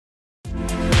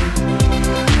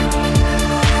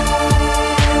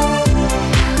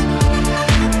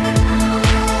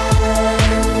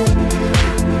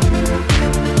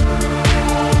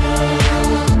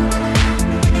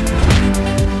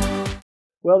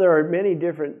there are many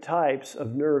different types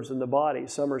of nerves in the body.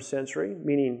 Some are sensory,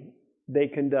 meaning they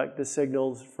conduct the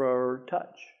signals for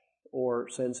touch or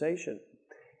sensation.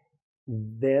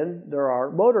 Then there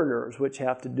are motor nerves, which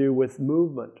have to do with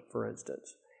movement, for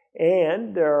instance.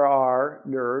 And there are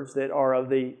nerves that are of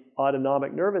the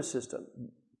autonomic nervous system,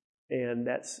 and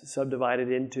that's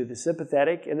subdivided into the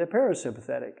sympathetic and the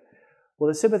parasympathetic. Well,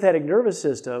 the sympathetic nervous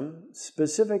system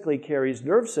specifically carries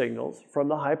nerve signals from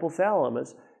the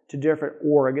hypothalamus to different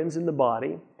organs in the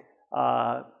body,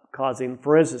 causing,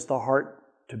 for instance, the heart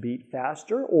to beat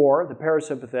faster, or the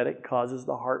parasympathetic causes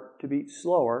the heart to beat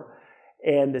slower.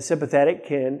 And the sympathetic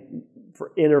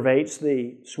innervates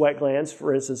the sweat glands,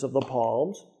 for instance, of the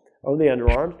palms or the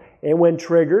underarms. And when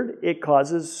triggered, it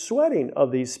causes sweating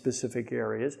of these specific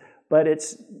areas, but it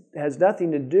has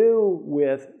nothing to do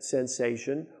with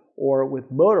sensation or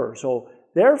with motor. So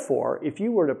therefore, if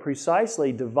you were to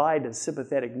precisely divide a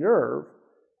sympathetic nerve,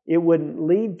 it wouldn't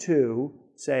lead to,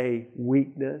 say,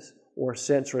 weakness or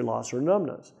sensory loss or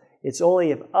numbness. It's only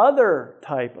if other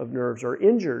type of nerves are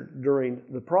injured during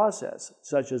the process,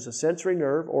 such as a sensory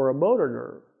nerve or a motor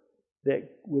nerve, that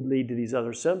would lead to these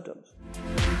other symptoms.